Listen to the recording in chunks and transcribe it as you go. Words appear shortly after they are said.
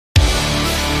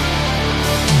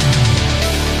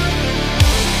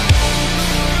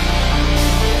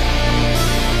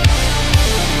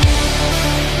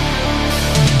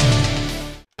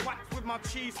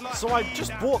So I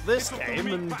just bought this game,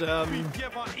 and I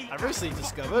recently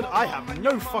discovered I have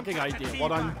no fucking idea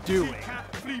what I'm doing.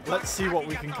 Let's see what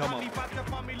we can come up with.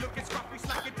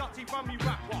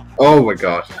 Oh my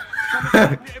god.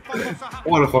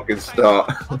 What a fucking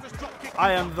start.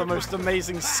 I am the most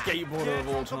amazing skateboarder of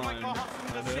all time.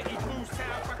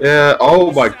 Yeah,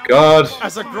 oh my god.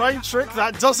 As a grind trick,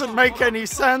 that doesn't make any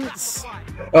sense.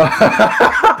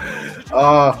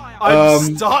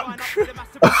 I'm stuck.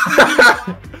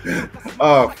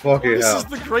 Oh fucking This hell. is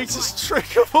the greatest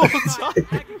trick of all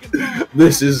time.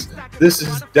 This is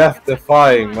death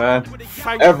defying, man.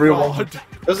 Thank Everyone God.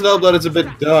 doesn't help that it's a bit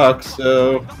dark,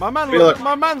 so My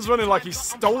man's running like he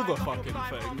stole the fucking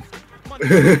thing.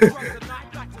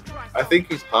 I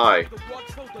think he's high.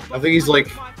 I think he's like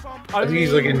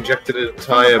injected an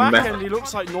entire On the back meth. end, he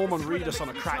looks like Norman Reedus on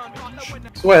a crack bench.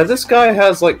 Swear, this guy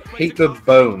has like paper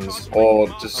bones, or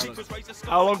just.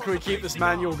 How long can we keep this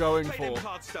manual going for?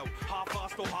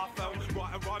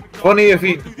 Funny if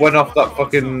he went off that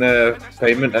fucking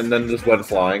payment and then just went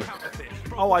flying.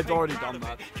 Oh, I've already done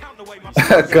that.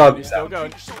 God. He's still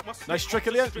going. Nice trick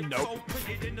at the end? Nope.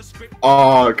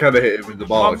 Oh, I kind of hit him in the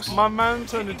bollocks. My man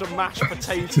turned into mashed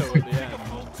potato at the end.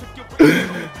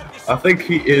 I think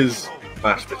he is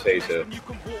mashed potato.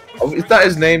 Oh, is that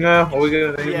his name now? Are we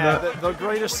gonna name Yeah, that? the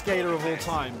greatest skater of all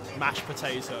time, mashed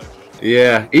potato.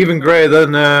 Yeah, even greater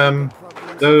than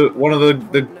one of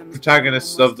the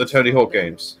protagonists of the Tony Hawk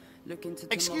games.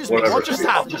 Excuse me, Whatever. what just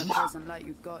happened?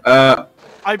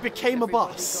 I became a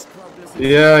bus.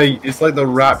 Yeah, it's like the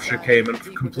rapture came and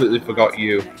completely forgot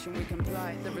you.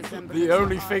 The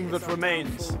only thing that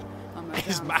remains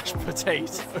is mashed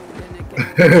potato.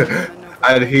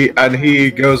 and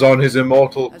he goes on his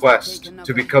immortal quest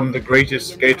to become the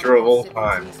greatest skater of all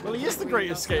time. Well, he is the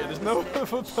greatest skater. There's no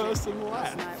other person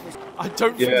left. I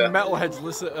don't think Yeah.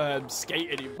 metalheads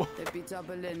skate anymore.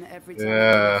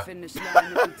 Yeah.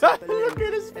 Look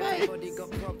at his face.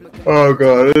 Oh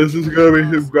god, this is gonna be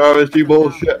some gravity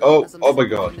bullshit. Oh my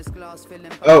god.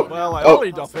 Oh. Well, I Oh.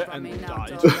 ollied off it and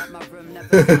died.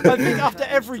 I think after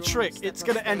every trick, it's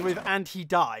gonna end with "and he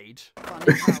died."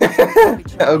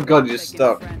 Oh god, you're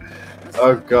stuck.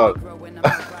 Oh god.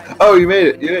 Oh, you made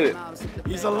it. You made it.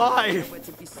 He's alive.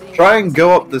 Try and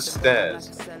go up the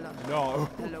stairs. No.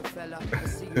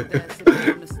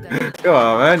 Come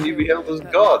on, man. You beheld as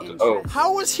God. Oh.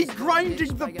 How was he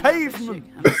grinding the pavement?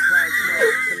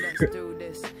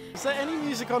 Is there any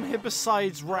music on here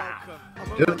besides rap?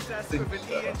 Don't think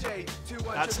so.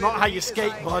 That's not how you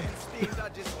skate, bud.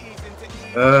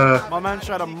 My man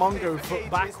tried a Mongo foot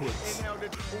backwards.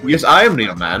 Yes, I am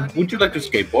Neil Man. Would you like to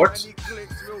skateboard?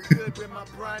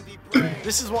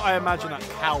 This is what I imagine a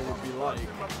cow would be like.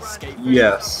 Skate.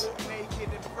 Yes.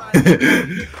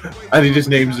 And he just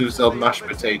names himself Mashed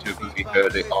Potato because he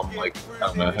heard it on, like, I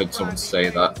don't know, heard someone say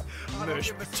that.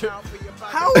 Mashed potato.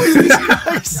 How is this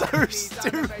guy so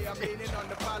stupid?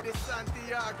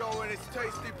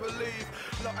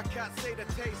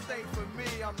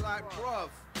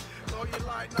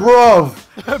 Bruv!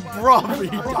 Bruv, he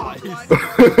dies.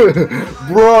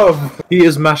 Bruv! He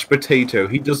is Mashed Potato.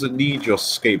 He doesn't need your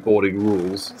skateboarding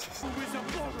rules.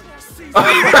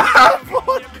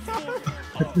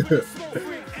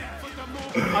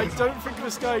 I don't think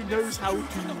this guy knows how to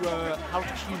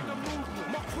human.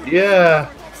 Yeah.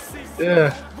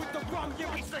 Yeah.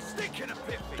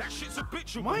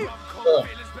 Why?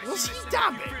 Was he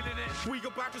dabbing?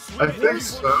 I think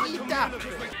so. He dabbing.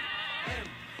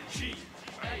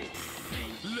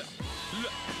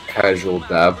 Casual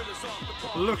dab.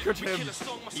 Look at him.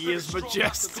 He is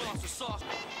majestic.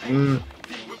 Mm.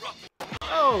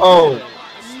 Oh, yeah.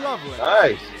 Lovely.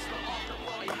 Nice.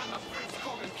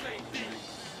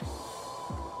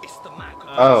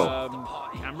 Oh.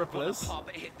 Camera, please. Oh.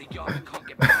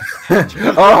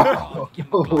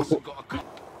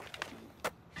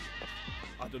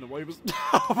 I don't know why he was.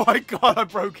 Oh my god! I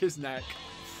broke his neck.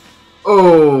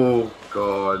 Oh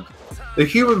god. The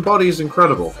human body is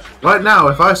incredible. Right now,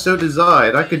 if I so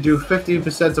desired, I could do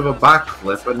 15% of a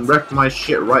backflip and wreck my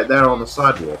shit right there on the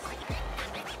sidewalk.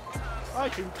 I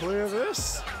can clear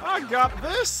this. I got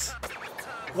this.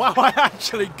 Wow! I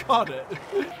actually got it.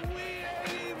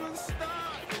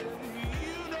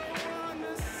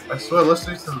 I swear,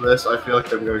 listening to this, I feel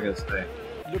like I'm going insane.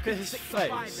 Look at his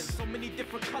face.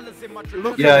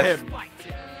 Look Yeah. at him.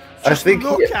 I think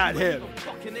Look at him.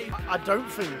 I don't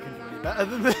think we can do any better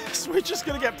than this. We're just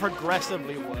gonna get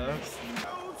progressively worse.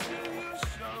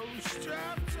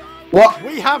 What?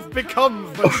 We have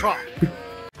become the truck.